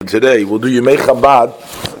Today we'll do Yemei Chabad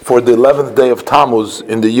for the 11th day of Tammuz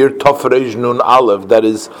in the year Tov Reish Nun Aleph, that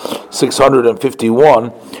is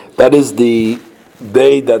 651. That is the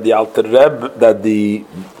day that the Alter Rebbe, that the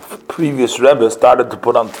previous Rebbe started to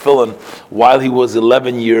put on tefillin while he was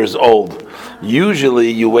 11 years old. Usually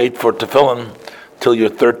you wait for tefillin till you're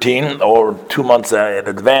 13 or 2 months in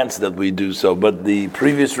advance that we do so, but the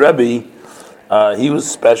previous Rebbe, he was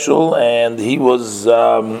special and he was...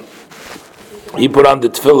 he put on the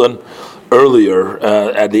tefillin earlier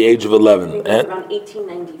at the age of 11. I think it was around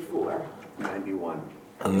 1894. 91.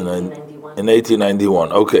 In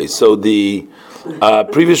 1891. Okay, so the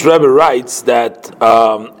previous Rebbe writes that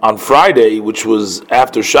on Friday, which was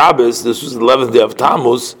after Shabbos, this was the 11th day of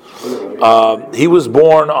Tammuz, he was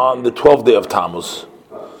born on the 12th day of Tammuz.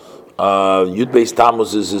 Yud Beis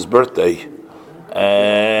Tammuz is his birthday.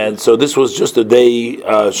 And so this was just a day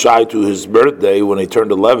shy to his birthday when he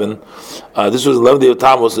turned 11. This was 11th day of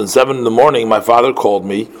Tammuz, and 7 in the morning my father called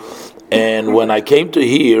me, and when I came to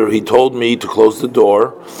hear, he told me to close the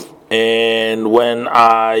door, and when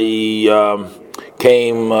I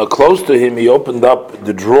came close to him, he opened up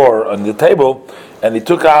the drawer on the table, and he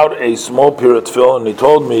took out a small pair of tefillin, and he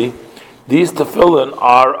told me, these tefillin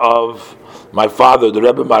are of my father, the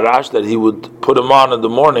Rebbe Marash, that he would put them on in the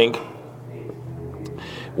morning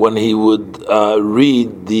when he would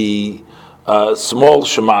read the small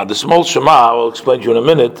Shema. The small Shema, I'll explain to you in a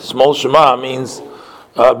minute. Small Shema means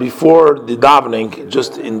before the davening,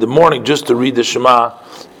 just in the morning, just to read the Shema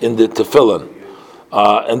in the tefillin.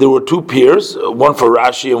 And there were two peers, one for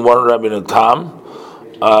Rashi and one Rabbi Natam,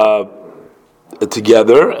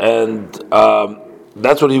 together, and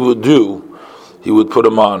that's what he would do. He would put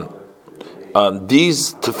them on.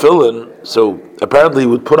 These tefillin, so apparently he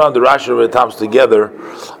would put on the Rashi and Rabbi Natam's together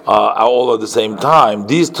all at the same time.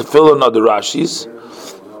 These tefillin are the Rashis,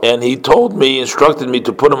 and he told me, instructed me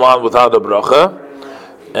to put them on without a bracha,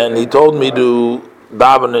 and he told me to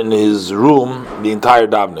daven in his room the entire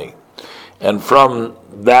davening. And from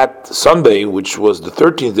that Sunday, which was the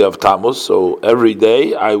 13th day of Tammuz, so every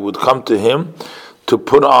day I would come to him to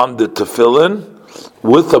put on the tefillin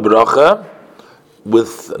with a bracha,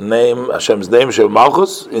 with Hashem's name, Shem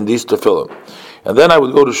Malchus, in these tefillin. And then I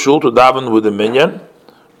would go to shul to daven with the minyan,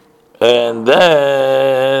 and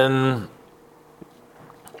then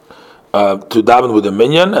and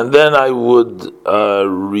then I would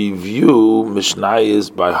review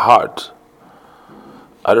Mishnayos by heart.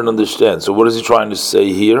 I don't understand. So what is he trying to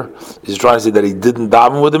say here? Is he trying to say that he didn't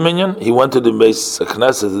daven with the minyan? He went to the Beis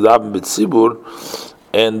Knesset to daven b'tzibur,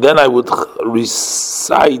 and then I would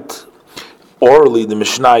recite orally the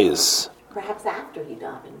Mishnayos. Perhaps after he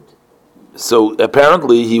davened. So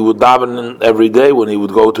apparently he would daven every day when he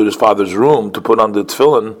would go to his father's room to put on the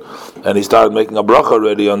tefillin, and he started making a bracha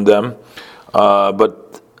already on them.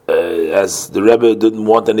 But as the Rebbe didn't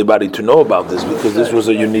want anybody to know about this, because this was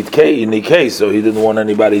a unique case, so he didn't want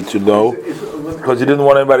anybody to know, because he didn't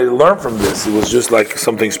want anybody to learn from this. It was just like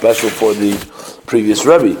something special for the previous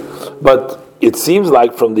Rebbe. But it seems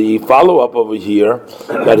like from the follow-up over here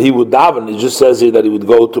that he would daven. It just says here that he would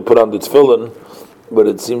go to put on the tefillin, but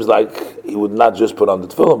it seems like he would not just put on the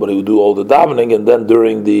tefillin, but he would do all the davening, and then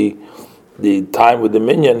during the time with the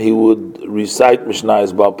minyan, he would recite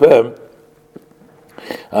Mishnayos Baal Peh.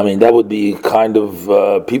 I mean, that would be kind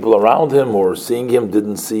of people around him or seeing him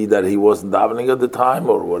didn't see that he wasn't davening at the time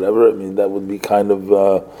or whatever. I mean, that would be kind of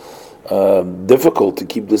difficult to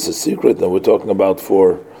keep this a secret. And we're talking about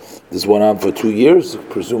this went on for 2 years,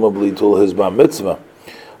 presumably till his bar mitzvah.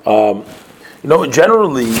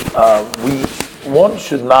 Generally, one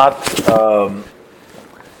should not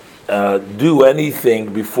do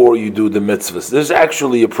anything before you do the mitzvahs. There's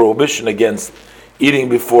actually a prohibition against eating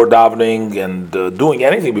before davening and doing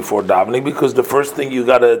anything before davening, because the first thing you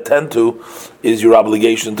got to attend to is your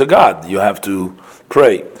obligation to God. You have to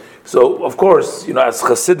pray. So, of course, as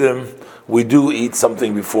Chassidim, we do eat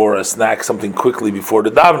something before, a snack, something quickly before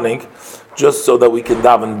the davening, just so that we can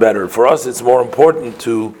daven better. For us, it's more important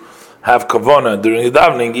to have kavanah during the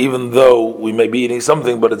davening, even though we may be eating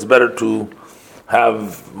something, but it's better to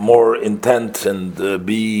have more intent and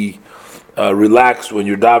be relaxed when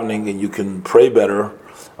you're davening, and you can pray better.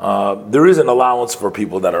 There is an allowance for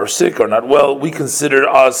people that are sick or not well. We consider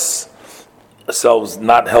ourselves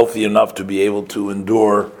not healthy enough to be able to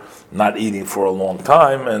endure not eating for a long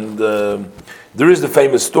time, and there is the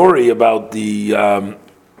famous story about the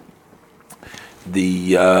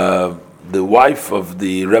wife of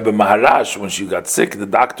the Rebbe Maharash. When she got sick, the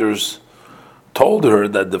doctors told her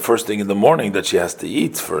that the first thing in the morning that she has to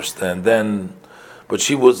eat first, and then, but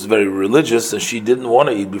she was very religious and she didn't want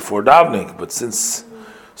to eat before davening. But since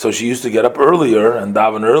So she used to get up earlier and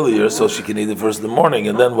daven earlier so she can eat it first in the morning.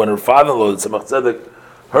 And then when her father-in-law, Tzemach Tzedek,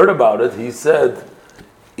 heard about it, he said,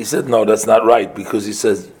 no, that's not right, because he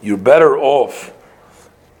says, you're better off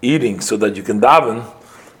eating so that you can daven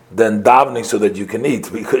than davening so that you can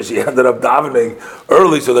eat, because she ended up davening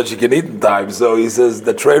early so that she can eat in time. So he says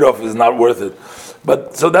the trade-off is not worth it.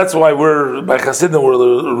 But so that's why by Hasidim we're a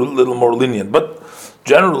little more lenient. But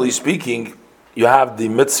generally speaking, you have the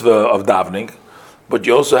mitzvah of davening, but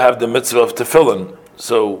you also have the mitzvah of tefillin.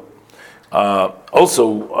 So the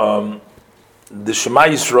Shema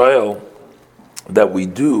Yisrael that we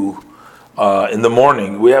do in the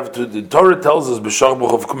morning, we have to. The Torah tells us b'shach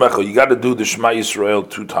b'chov kumecha, you got to do the Shema Yisrael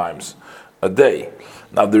 2 times a day.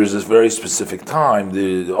 Now there's this very specific time.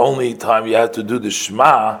 The only time you have to do the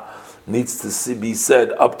Shema needs to be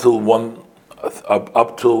said up till 3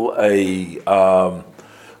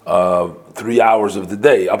 hours of the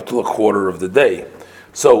day, up till a quarter of the day.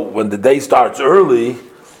 So when the day starts early,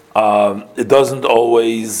 it doesn't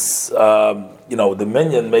always, the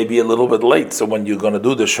minyan may be a little bit late. So when you're going to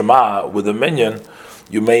do the Shema with the minyan,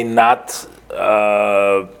 you may not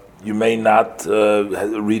read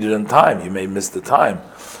it in time. You may miss the time.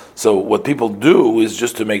 So what people do is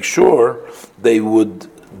just to make sure they would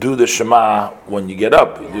do the Shema when you get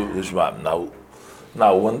up. You do the Shema.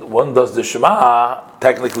 Now when one does the Shema,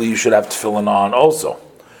 technically you should have tefillin on also.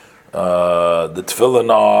 The tefillin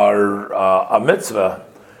are a mitzvah.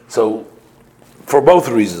 So, for both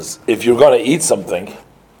reasons, if you're going to eat something,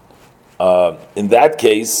 in that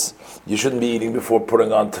case, you shouldn't be eating before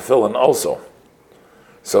putting on tefillin also.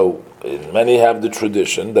 So, many have the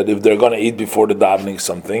tradition that if they're going to eat before the davening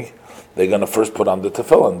something, they're going to first put on the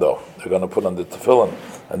tefillin though. They're going to put on the tefillin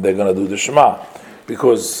and they're going to do the Shema.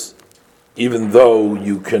 Because even though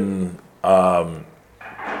you can...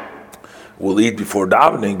 will eat before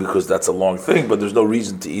davening because that's a long thing, but there's no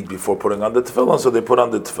reason to eat before putting on the tefillin, so they put on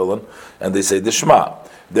the tefillin and they say the Shema.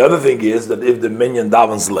 The other thing is that if the minyan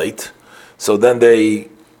davens late, so then they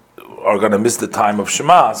are going to miss the time of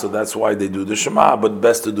Shema, so that's why they do the Shema, but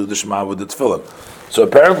best to do the Shema with the tefillin. So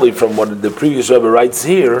apparently from what the previous Rebbe writes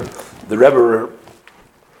here, the Rebbe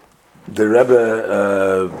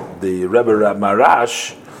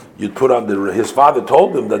Marash, you'd put on his father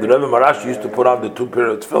told him that the Rebbe Marash used to put on the 2 pair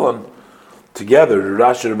of tefillin together, the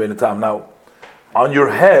Rashi Rebbeinu Tam. Now, on your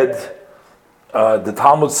head, the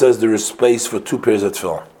Talmud says there is space for 2 pairs of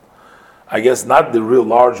tefillin. I guess not the real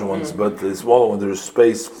large ones, but the smaller one, there is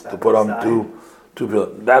space to put on two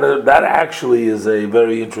tefillin. That actually is a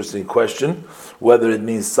very interesting question, whether it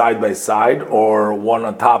means side by side or one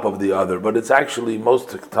on top of the other. But it's actually,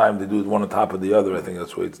 most of the time they do it one on top of the other. I think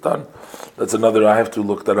that's the way it's done. That's another, I have to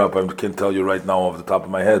look that up. I can't tell you right now off the top of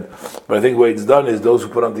my head. But I think the way it's done is those who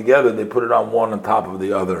put them together, they put it on one on top of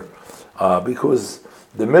the other. Because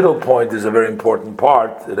the middle point is a very important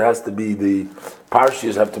part. It has to be, the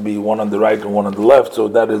parshias have to be one on the right and one on the left. So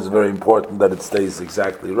that is very important that it stays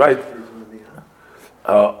exactly right.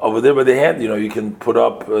 Over there by the hand, you can put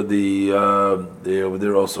up the over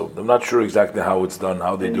there also. I'm not sure exactly how it's done,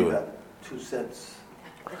 how they do it. 2 sets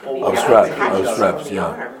Of straps,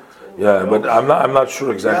 yeah. But I'm not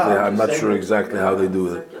sure exactly. I'm not sure exactly how they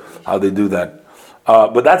do it, how they do that.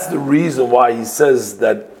 But that's the reason why he says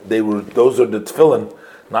that those are the tefillin.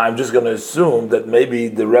 Now I'm just going to assume that maybe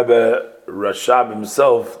the Rebbe Rashab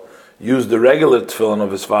himself used the regular tefillin of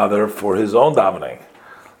his father for his own davening.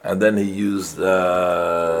 And then he used.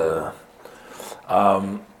 I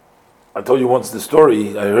told you once the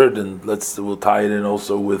story I heard, and we'll tie it in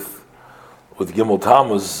also with Gimel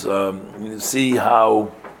Tammuz. You see how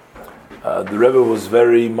the Rebbe was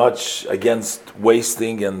very much against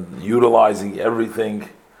wasting and utilizing everything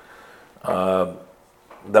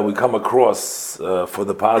that we come across for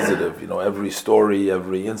the positive. Every story,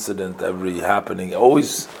 every incident, every happening.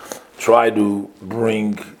 Always try to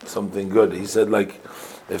bring something good. He said,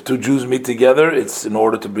 if 2 Jews meet together, it's in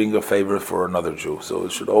order to bring a favor for another Jew. So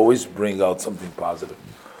it should always bring out something positive.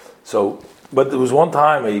 So, but there was one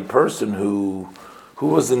time a person who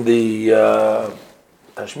was in the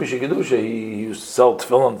Tashmish Kedusha. He used to sell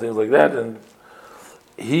tefillin and things like that, and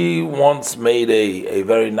he once made a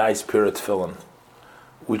very nice pair of tefillin,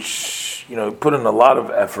 which put in a lot of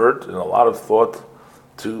effort and a lot of thought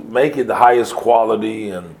to make it the highest quality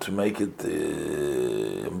and to make it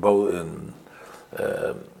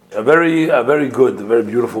a very good, a very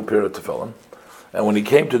beautiful pair of tefillin. And when he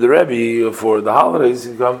came to the Rebbe for the holidays,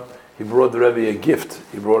 he brought the Rebbe a gift.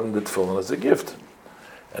 He brought him the tefillin as a gift.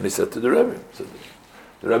 And he said to the Rebbe,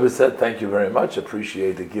 the Rebbe said, "Thank you very much,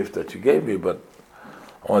 appreciate the gift that you gave me, but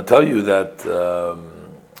I want to tell you that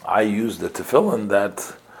I used the tefillin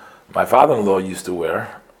that my father-in-law used to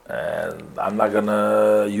wear, and I'm not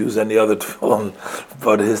gonna use any other tefillin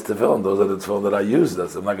but his tefillin. Those are the tefillin that I use.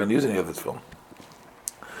 I'm not gonna use any other tefillin.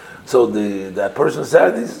 So that person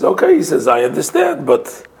said, he says, okay. He says, I understand,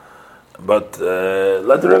 but let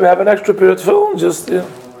the Rebbe have an extra pair of tefillin. Just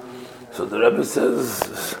So the Rebbe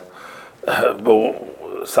says, but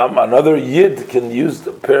another yid can use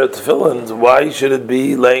a pair of tefillin. Why should it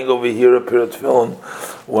be laying over here a pair of tefillin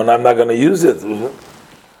when I'm not going to use it?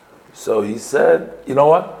 So he said, you know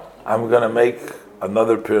what? I'm going to make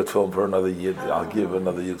another pair of tefillin for another yid. I'll give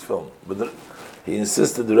another yid tefillin. But he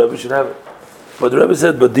insisted the Rebbe should have it. But the Rebbe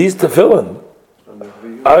said, but these tefillin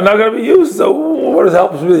are not going to be used. So what does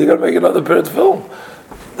help me? You're going to make another pair of tefillin.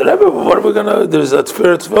 The Rebbe, what are we going to? There's a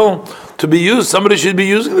pair of tefillin to be used. Somebody should be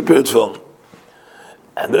using the pair of tefillin.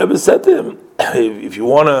 And the Rebbe said to him, if you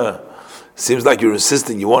want to, seems like you're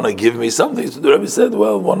insisting, you want to give me something. So the Rebbe said,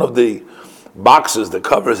 well, one of the boxes, the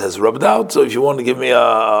covers has rubbed out, so if you want to give me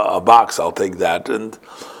a box, I'll take that. And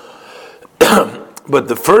but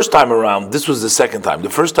the first time around, this was the second time. The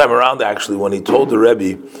first time around, actually, when he told the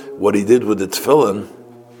Rebbe what he did with the tefillin,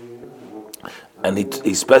 and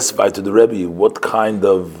he specified to the Rebbe what kind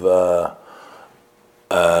of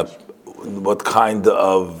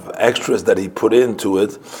extras that he put into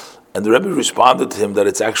it, and the Rebbe responded to him that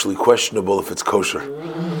it's actually questionable if it's kosher.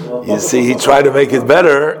 You see, he tried to make it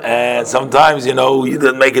better, and sometimes, you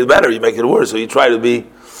didn't make it better, you make it worse. So he tried to be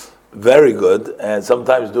very good, and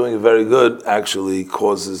sometimes doing it very good actually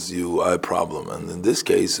causes you a problem. And in this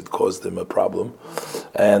case, it caused him a problem.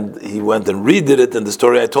 And he went and redid it, and the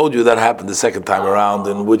story I told you, that happened the second time around,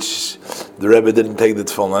 in which the Rebbe didn't take the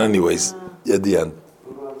tefillin anyways, at the end.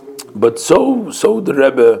 But so the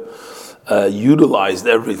Rebbe utilized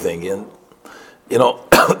everything. And,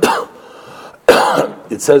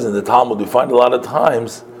 it says in the Talmud, we find a lot of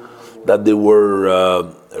times that there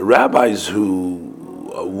were rabbis who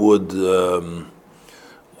would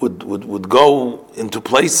go into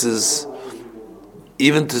places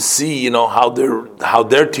even to see, how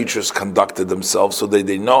their teachers conducted themselves, so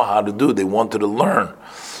they know how to do. They wanted to learn,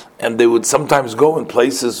 and they would sometimes go in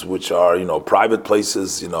places which are, private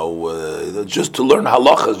places, just to learn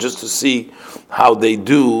halachas, just to see how they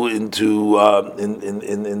do in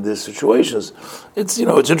these situations. It's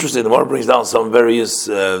it's interesting. The Gemara brings down some various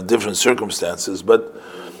different circumstances, but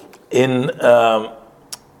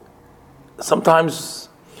sometimes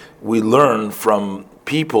we learn from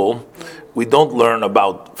people. We don't learn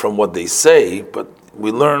from what they say, but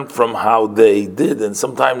we learn from how they did. And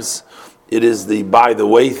sometimes it is the by the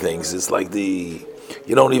way things. It's like you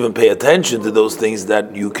don't even pay attention to those things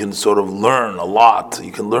that you can sort of learn a lot.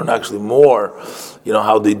 You can learn actually more,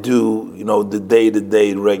 how they do, the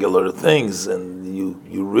day-to-day regular things, and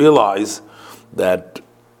you realize that,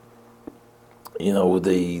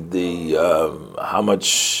 how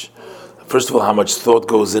much. First of all, how much thought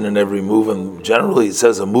goes in every move, and generally it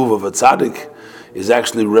says a move of a tzaddik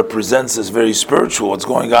represents as very spiritual. What's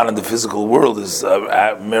going on in the physical world is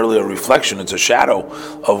merely a reflection; it's a shadow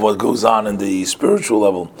of what goes on in the spiritual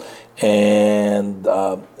level. And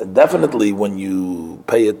definitely, when you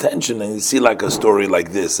pay attention and you see like a story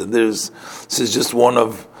like this, and this is just one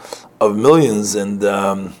of millions, and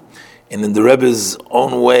in the Rebbe's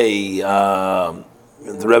own way.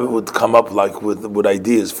 The Rebbe would come up with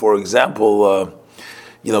ideas. For example,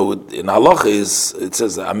 in halacha it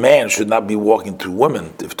says a man should not be walking two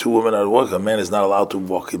women. If two women are walking, a man is not allowed to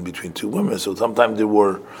walk in between two women. So sometimes there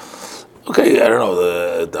were, I don't know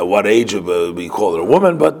at what age we call her a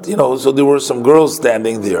woman, but so there were some girls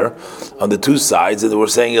standing there on the two sides, and they were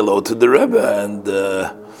saying hello to the Rebbe,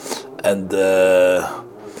 and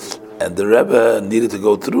the Rebbe needed to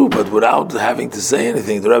go through, but without having to say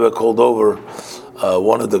anything, the Rebbe called over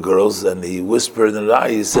one of the girls, and he whispered in her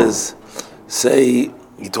eye, he says,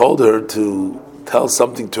 he told her to tell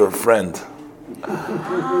something to her friend.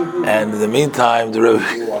 And in the meantime, the Rebbe,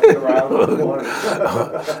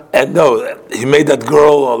 and no, he made that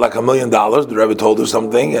girl like $1 million. The Rebbe told her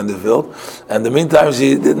something, and the field. And in the meantime,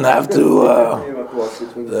 she didn't have to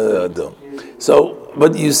do. So,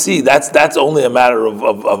 but you see, that's only a matter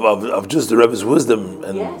of just the Rebbe's wisdom,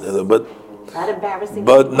 and yes. Not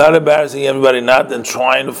embarrassing everybody, and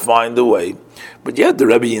trying to find a way. But yet the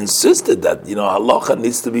Rebbe insisted that halacha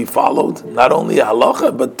needs to be followed. Not only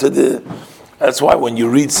halacha, but that's why when you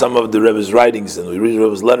read some of the Rebbe's writings and we read the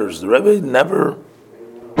Rebbe's letters, the Rebbe never.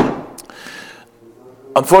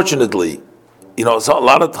 Unfortunately, so a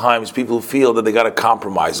lot of times people feel that they got to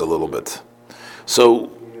compromise a little bit.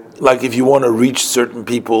 So, like if you want to reach certain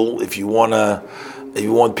people, if you want to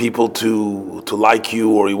you want people to like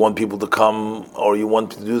you, or you want people to come, or you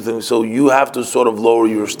want to do things. So you have to sort of lower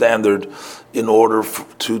your standard in order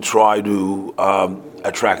to try to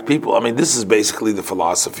attract people. I mean, this is basically the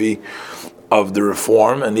philosophy of the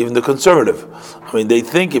Reform and even the Conservative. I mean, they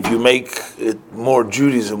think if you make it more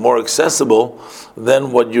Judaism, more accessible,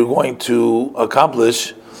 then what you're going to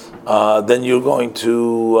accomplish, then you're going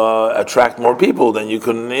to attract more people, then you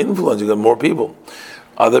can influence, you get more people.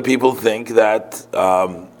 Other people think that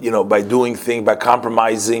by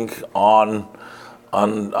compromising on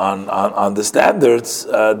the standards,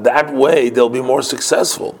 that way they'll be more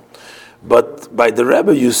successful. But by the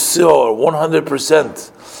Rebbe, you saw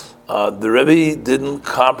 100%. The Rebbe didn't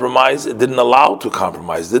compromise. It didn't allow to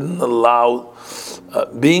compromise. Didn't allow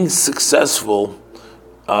being successful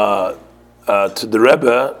to the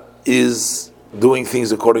Rebbe is doing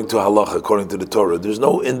things according to halacha, according to the Torah. There's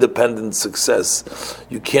no independent success.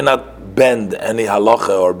 You cannot bend any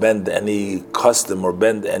halacha or bend any custom or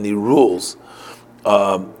bend any rules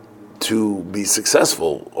to be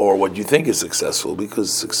successful, or what you think is successful,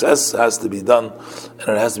 because success has to be done and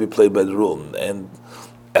it has to be played by the rule. And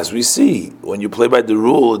as we see, when you play by the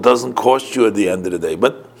rule, it doesn't cost you at the end of the day.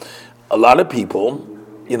 But a lot of people,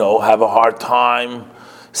 have a hard time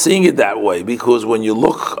seeing it that way, because when you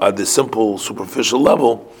look at the simple, superficial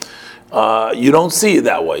level, you don't see it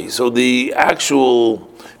that way. So the actual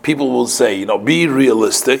people will say, be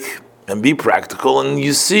realistic and be practical, and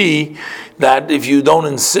you see that if you don't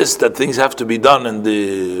insist that things have to be done in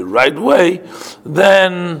the right way,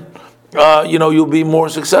 then you'll be more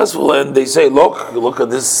successful. And they say, look at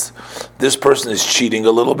this person is cheating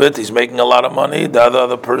a little bit, he's making a lot of money. The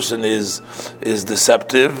other person is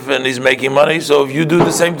deceptive and he's making money. So if you do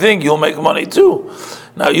the same thing, you'll make money too.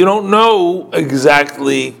 Now, you don't know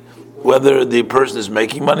exactly whether the person is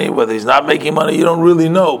making money, whether he's not making money. You don't really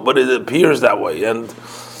know, but it appears that way. And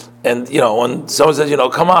when someone says,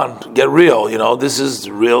 come on, get real, this is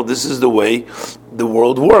real, this is the way the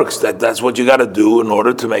world works. That's what you got to do in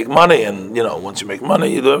order to make money. And, once you make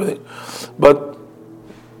money, you do everything. But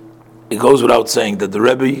it goes without saying that the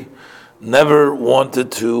Rebbe never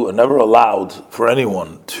wanted to, and never allowed for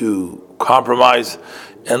anyone to compromise.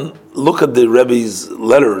 And look at the Rebbe's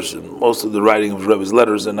letters, and most of the writing of Rebbe's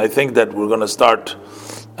letters. And I think that we're going to start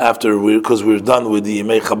because we're done with the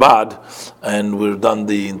Yemei Chabad, and we've done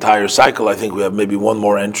the entire cycle. I think we have maybe one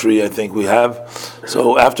more entry. I think we have.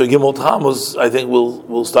 So after Gimel Tammuz, I think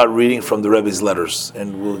we'll start reading from the Rebbe's letters,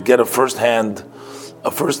 and we'll get a first-hand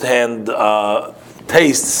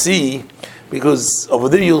taste, see, because over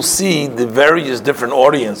there you'll see the various different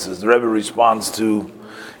audiences the Rebbe responds to,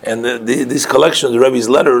 and this collection of the Rebbe's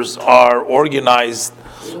letters are organized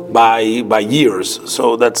by years.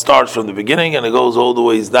 So that starts from the beginning and it goes all the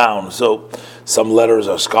ways down. So some letters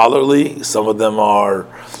are scholarly, some of them are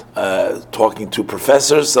talking to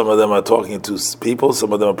professors, some of them are talking to people,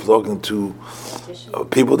 some of them are talking to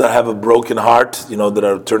people that have a broken heart, that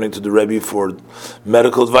are turning to the Rebbe for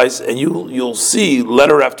medical advice. And you'll see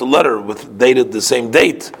letter after letter with dated the same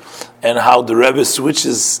date, and how the Rebbe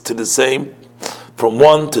switches to the same from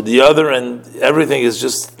one to the other, and everything is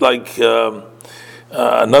just like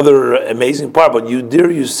another amazing part. But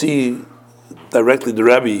you see directly the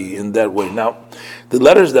Rebbe in that way. Now, the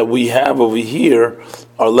letters that we have over here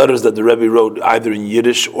are letters that the Rebbe wrote either in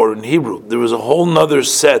Yiddish or in Hebrew. There was a whole nother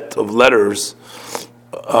set of letters.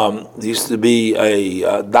 There used to be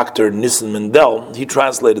a Dr. Nissen Mendel. He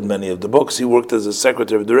translated many of the books. He worked as a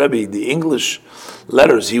secretary of the Rebbe. The English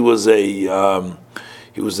letters, he was a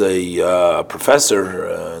professor,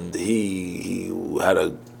 and he had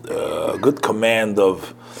a good command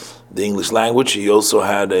of the English language. He also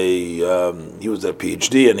had he was a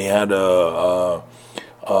PhD, and he had a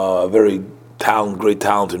very great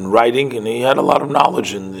talent in writing, and he had a lot of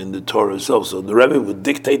knowledge in the Torah itself. So the Rebbe would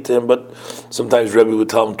dictate to him, but sometimes the Rebbe would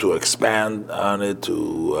tell him to expand on it,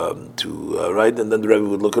 to write, and then the Rebbe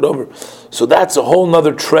would look it over. So that's a whole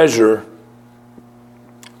nother treasure,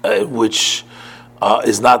 which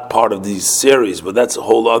is not part of these series, but that's a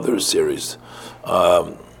whole other series.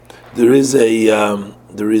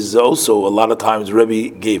 There is also a lot of times Rebbe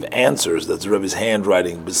gave answers. That's Rebbe's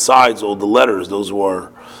handwriting. Besides all the letters, those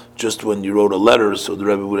were just when you wrote a letter, so the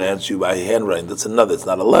Rebbe would answer you by handwriting. That's another. It's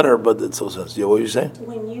not a letter, but it's also. Yeah, what are you saying?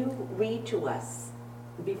 When you read to us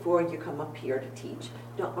before you come up here to teach,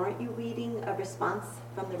 aren't you reading a response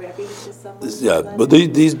from the Rebbe to someone? Yeah, but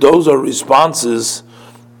those are responses.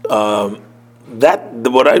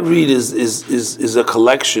 What I read is a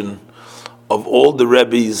collection of all the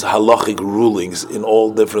Rebbe's halachic rulings in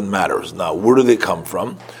all different matters. Now, where do they come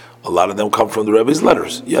from? A lot of them come from the Rebbe's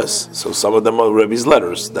letters, yes. So some of them are Rebbe's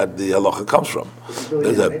letters that the halacha comes from.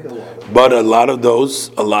 But a lot of those,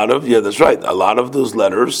 that's right. A lot of those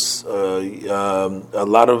letters, a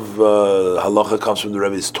lot of halacha comes from the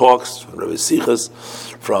Rebbe's talks, from the Rebbe's sichas,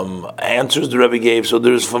 from answers the Rebbe gave. So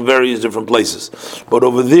there's from various different places. But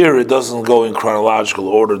over there, it doesn't go in chronological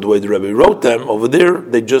order the way the Rebbe wrote them. Over there,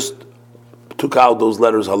 they just took out those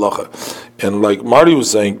letters halacha. And like Marty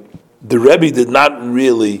was saying, the Rebbe did not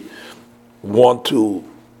really want to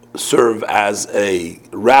serve as a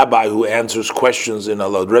rabbi who answers questions in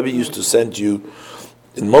Allah. The Rebbe used to send you,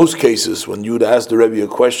 in most cases, when you would ask the Rebbe a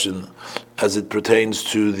question as it pertains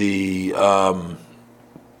to the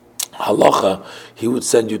halacha, he would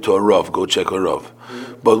send you to a Rav, go check a Rav.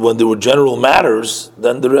 But when there were general matters,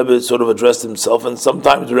 then the Rebbe sort of addressed himself, and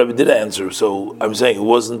sometimes the Rebbe did answer. So I'm saying it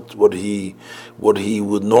wasn't what he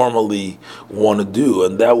would normally want to do,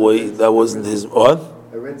 and that way, that wasn't his, what?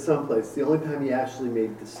 I read someplace, the only time he actually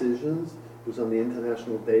made decisions was on the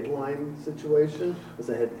international dateline situation, because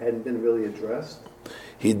it hadn't been really addressed.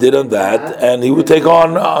 He did on that, and he would take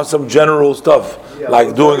on some general stuff,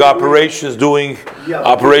 like doing operations,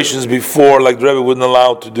 before, like the Rebbe wouldn't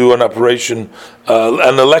allow to do an operation,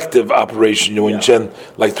 an elective operation,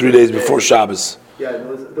 like 3 days before Shabbos. Yeah,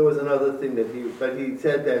 there was another thing that he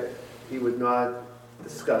said that he would not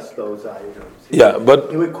discuss those items.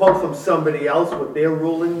 He would quote from somebody else what their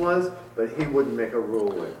ruling was, but he wouldn't make a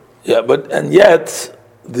ruling. Yeah, and yet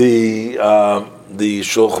the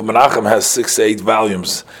Shulchan Menachem has 6 to 8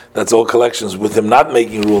 volumes. That's all collections with him not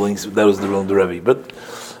making rulings. That was the ruling of the Rebbe. But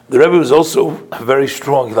the Rebbe was also very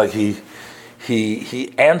strong. Like he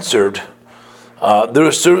answered. There are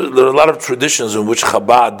a lot of traditions in which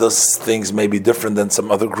Chabad does things maybe different than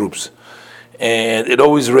some other groups. And it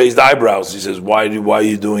always raised eyebrows. He says, why are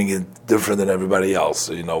you doing it different than everybody else?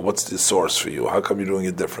 What's the source for you? How come you're doing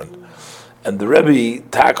it different? And the Rebbe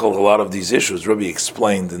tackled a lot of these issues. The Rebbe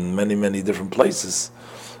explained in many, many different places.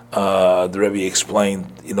 The Rebbe explained,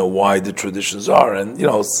 why the traditions are. And,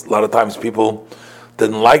 a lot of times people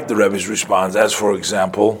didn't like the Rebbe's response. As, for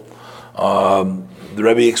example, the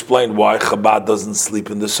Rebbe explained why Chabad doesn't sleep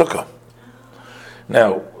in the sukkah.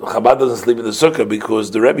 Now, Chabad doesn't sleep in the sukkah because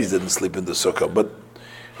the Rebbe didn't sleep in the sukkah. But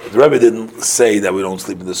the Rebbe didn't say that we don't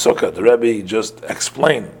sleep in the sukkah. The Rebbe just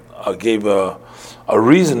explained, gave a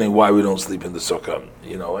reasoning why we don't sleep in the sukkah.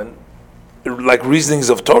 And like reasonings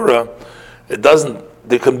of Torah,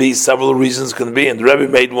 there can be several reasons, and the Rebbe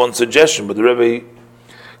made one suggestion, but the Rebbe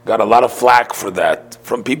got a lot of flack for that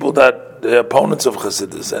from people that the opponents of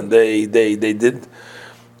Chassidus, and they did.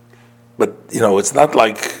 But it's not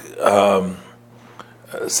like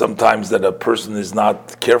sometimes that a person is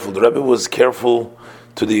not careful. The Rebbe was careful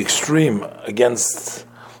to the extreme against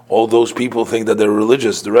all those people think that they're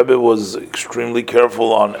religious. The Rebbe was extremely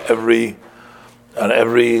careful on every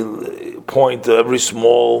point, every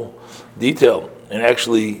small detail. And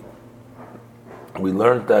actually, we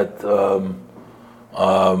learned that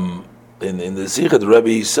in the Sikha, the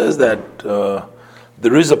Rebbe says that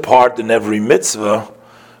there is a part in every mitzvah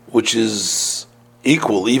which is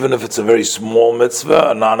equal, even if it's a very small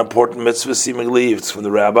mitzvah, a non-important mitzvah, seemingly, if it's from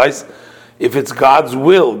the rabbis. If it's God's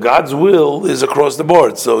will is across the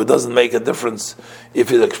board, so it doesn't make a difference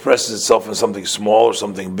if it expresses itself in something small or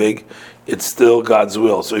something big. It's still God's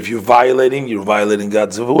will. So if you're violating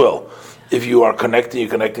God's will. If you are connecting, you're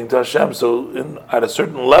connecting to Hashem. So at a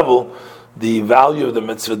certain level, the value of the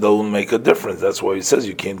mitzvah don't make a difference. That's why he says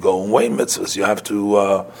you can't go and weigh mitzvahs. You have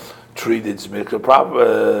to treat its mitzvah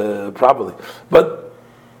properly. But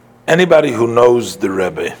anybody who knows the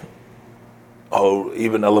Rebbe, or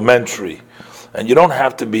even elementary, and you don't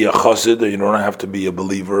have to be a chassid, or you don't have to be a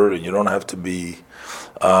believer, and you don't have to be,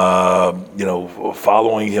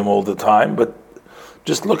 following him all the time. But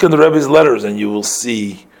just look in the Rebbe's letters, and you will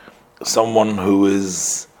see someone who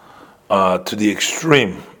is to the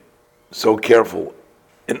extreme, so careful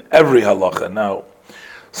in every halacha. Now,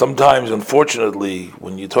 sometimes, unfortunately,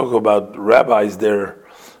 when you talk about rabbis, they're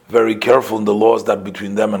very careful in the laws that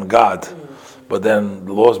between them and God. But then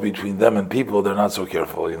the laws between them and people, they're not so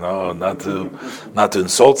careful, not to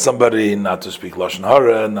insult somebody, not to speak lashon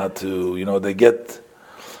hara, not to,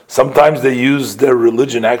 sometimes they use their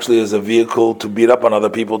religion actually as a vehicle to beat up on other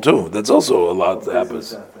people too. That's also a lot that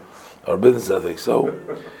happens. Or business ethics. So,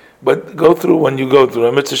 but when you go through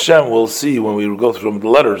Mitzvah Hashem, we'll see when we go through the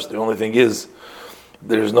letters. The only thing is,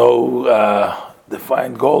 there's no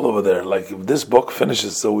defined goal over there. Like if this book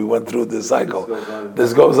finishes, so we went through this cycle.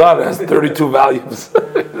 This goes on. It has 32 volumes.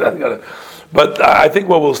 But I think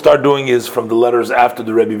what we'll start doing is from the letters after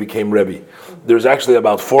the Rebbe became Rebbe. There's actually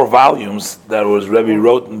about 4 volumes that was Rebbe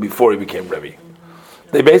wrote before he became Rebbe.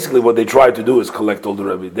 They basically, what they try to do is collect all the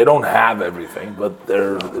Rebbe. They don't have everything, but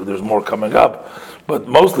there's more coming up. But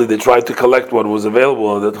mostly they try to collect what was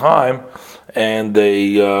available at the time, and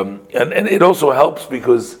they and it also helps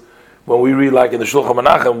because when we read like in the Shulchan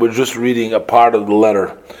Menachem, we're just reading a part of the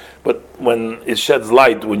letter. But when it sheds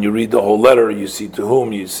light, when you read the whole letter, you see to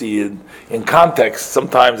whom, you see it in context.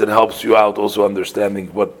 Sometimes it helps you out also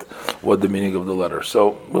understanding what the meaning of the letter.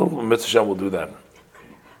 So, Mr. Shem will do that.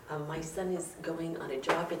 My son is going on a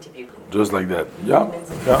job interview. Just like that. Yeah.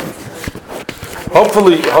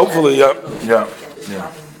 Hopefully, yeah.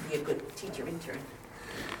 Be a good teacher intern.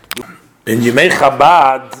 In Yemei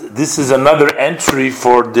Chabad, this is another entry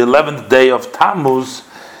for the 11th day of Tammuz,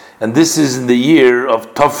 and this is in the year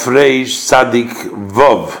of Tofreish Sadik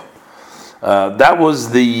Vov. That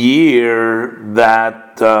was the year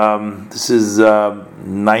that, this is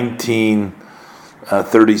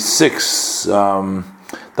 1936,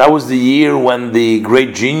 that was the year when the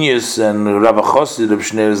great genius and Rav Chosid of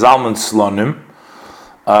Shneur Zalman Slonim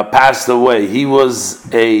passed away. He was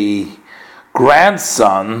a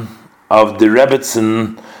grandson of the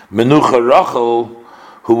Rebbetzin Menucha Rachel,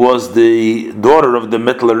 who was the daughter of the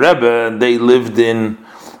Mittler Rebbe, and they lived in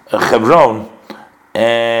Hebron.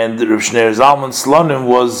 And Rav Shneur Zalman Slonim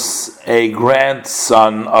was a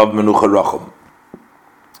grandson of Menucha Rachel.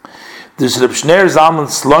 This Rav Shneur Zalman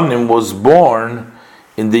Slonim was born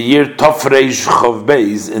in the year Tofreish Chov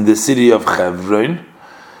Beis in the city of Hebron.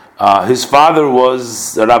 His father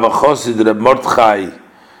was Rav Chosid Reb Mordechai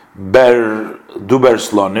Ber Duber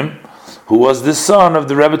Slonim, who was the son of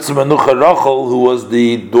the Rebbetzin Menucha Rachel, who was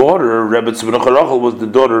the daughter, Rebbetzin Menucha Rachel was the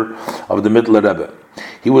daughter of the Mittler Rebbe.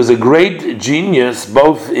 He was a great genius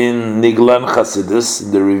both in Nigla and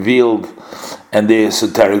Chassidus, the revealed and the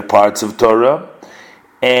esoteric parts of Torah,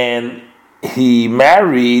 and he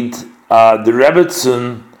married the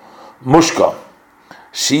Rebbetzin Mushka.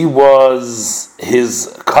 She was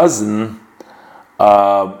his cousin,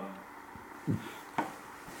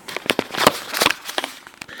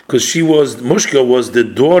 because Mushka was the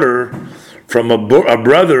daughter from a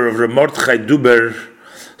brother of Reb Mordechai Duber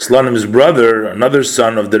Slonim's brother, another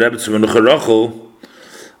son of the Rebbetzin Menucha Rachel.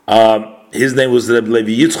 His name was Reb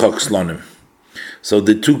Levi Yitzchok Slonim. So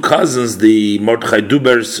the two cousins, the Mordechai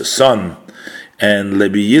Duber's son and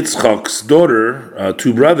Levi Yitzchok's daughter,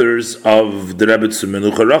 two brothers of the Rebbetzin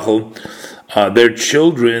Menucha Rachel, their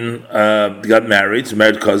children got married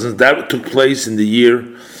cousins. That took place in the year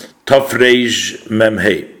Tofreish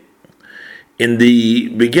Memhei. In the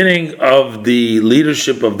beginning of the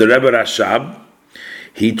leadership of the Rebbe Rashab,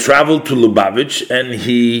 he traveled to Lubavitch and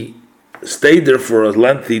he stayed there for a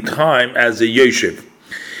lengthy time as a yoshev.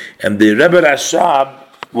 And the Rebbe Rashab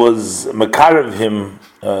was makarev him,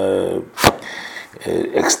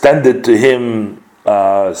 extended to him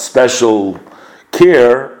special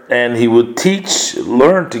care, and he would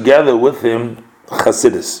learn together with him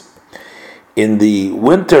Chassidus. In the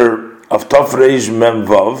winter of Tofreish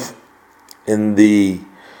Memvav, in the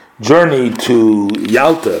journey to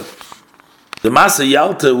Yalta, the Masa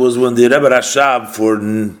Yalta was when the Rebbe Rashab, for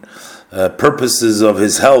purposes of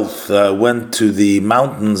his health, went to the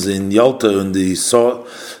mountains in Yalta in the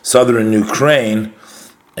southern Ukraine,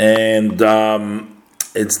 and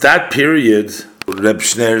it's that period Reb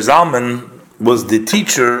Shneur Zalman was the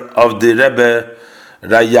teacher of the Rebbe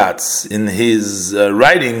Rayatz. In his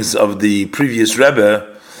writings of the previous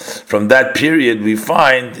Rebbe, from that period we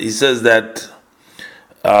find, he says that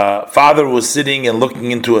father was sitting and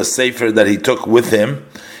looking into a sefer that he took with him,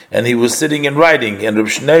 and he was sitting and writing, and Reb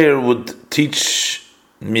Shneur would teach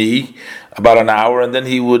me about an hour, and then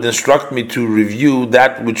he would instruct me to review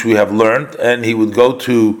that which we have learned, and he would go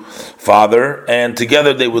to father, and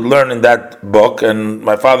together they would learn in that book, and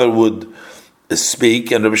my father would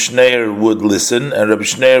speak, and Reb Shneur would listen, and Reb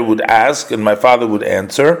Shneur would ask, and my father would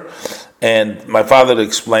answer, and my father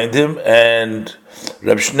explained him, and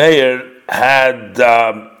Reb Shneur had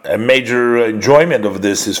a major enjoyment of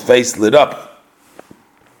this. His face lit up.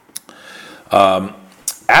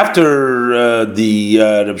 After the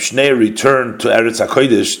Reb Shneur returned to Eretz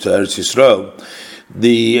HaKodesh, to Eretz Yisrael,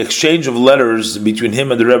 the exchange of letters between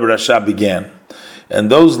him and the Rebbe Rashab began. And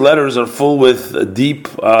those letters are full with a deep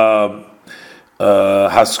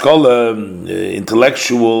haskalah,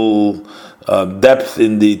 intellectual depth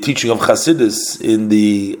in the teaching of Chassidus. In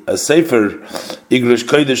the Sefer Igrish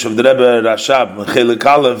Kodesh of the Rebbe Rashab, in Chelik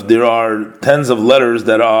Aleph, there are tens of letters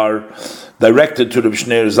that are directed to Reb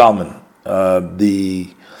Shneur Zalman. The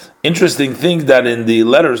interesting thing that in the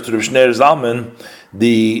letters to Reb Shneur Zalman,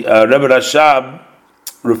 the Rebbe Rashab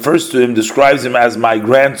refers to him, describes him as my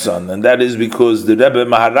grandson, and that is because the Rebbe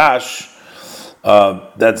Maharash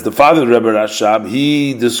that's the father of Rebbe Rashab.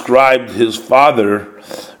 He described his father,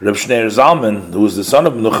 Reb Shneir Zalman, who was the son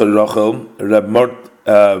of Menucha Rochel, Reb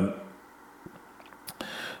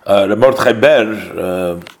Mordechai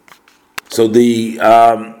Ber. So the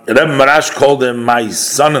Rebbe Marash called him my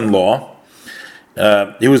son-in-law.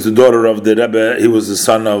 He was the daughter of the Rebbe. He was the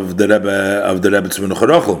son of the Rebbe Tzvi Menucha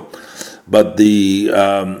Rochel. But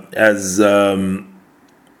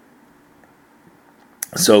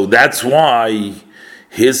so that's why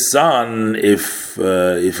his son, if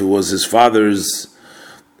it was his father's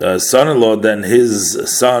son-in-law, then his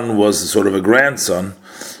son was sort of a grandson.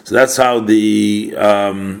 So that's how the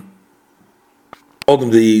called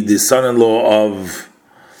him the son-in-law of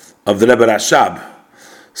the Rebbe Rashab.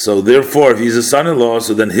 So therefore, if he's a son-in-law,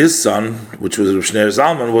 so then his son, which was Reb Shneir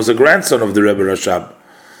Zalman, was a grandson of the Rebbe Rashab.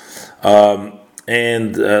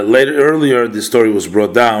 And earlier, the story was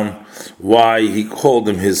brought down why he called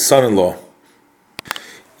him his son-in-law.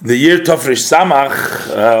 The year Tofresh Samach,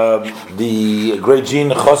 the great Gene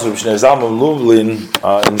Chosr Reb Shneir Zalman Lublin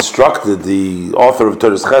instructed the author of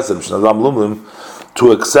Toras Chesed, Reb Shneir Zalman Lublin,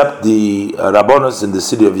 to accept the Rabbonos in the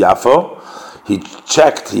city of Yafo. He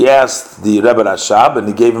asked the Rebbe Rashab, and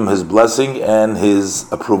he gave him his blessing and his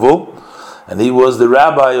approval. And he was the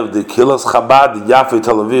rabbi of the Kilas Chabad in Yafo,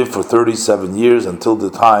 Tel Aviv, for 37 years until the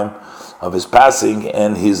time of his passing,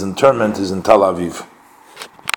 and his interment is in Tel Aviv.